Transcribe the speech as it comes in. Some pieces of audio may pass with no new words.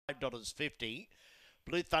$5.50.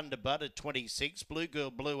 Blue Thunderbird at 26, Blue Girl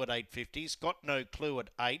Blue at 8.50, Scott No Clue at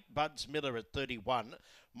 8, Buds Miller at 31,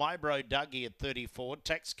 My Bro Dougie at 34,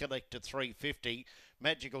 Tax Collector 3.50,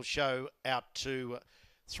 Magical Show out to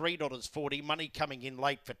 $3.40. Money coming in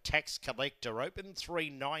late for Tax Collector. Opened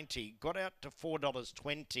 $3.90, got out to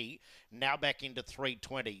 $4.20, now back into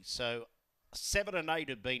 $3.20. So 7 and 8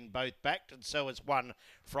 have been both backed, and so has one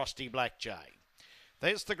Frosty Black Jay.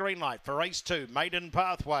 There's the green light for race 2. Maiden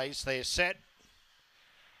Pathways, they're set.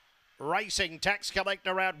 Racing, Tax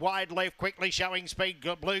Collector out wide left, quickly showing speed.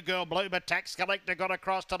 Blue Girl Blue, but Tax Collector got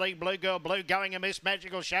across to lead. Blue Girl Blue going a miss.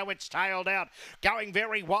 Magical Show, it's tailed out. Going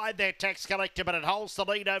very wide there, Tax Collector, but it holds the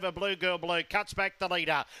lead over Blue Girl Blue. Cuts back the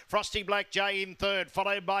leader. Frosty Black Jay in third,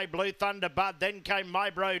 followed by Blue Thunder Bud. Then came My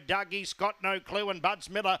Bro Dougie, Scott No Clue, and Buds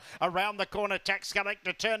Miller around the corner. Tax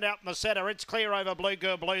Collector turned out in the centre. It's clear over Blue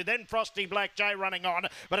Girl Blue. Then Frosty Black Jay running on,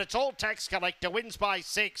 but it's all Tax Collector. Wins by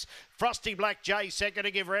 6. Frosty Black Jay second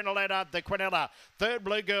to give Renaletta the Quinella. Third,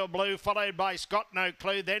 Blue Girl Blue, followed by Scott No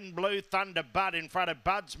Clue. Then Blue Thunder Bud in front of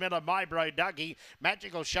Buds Miller, My Bro Dougie.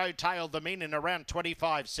 Magical Show tailed them in around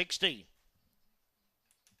 25.60.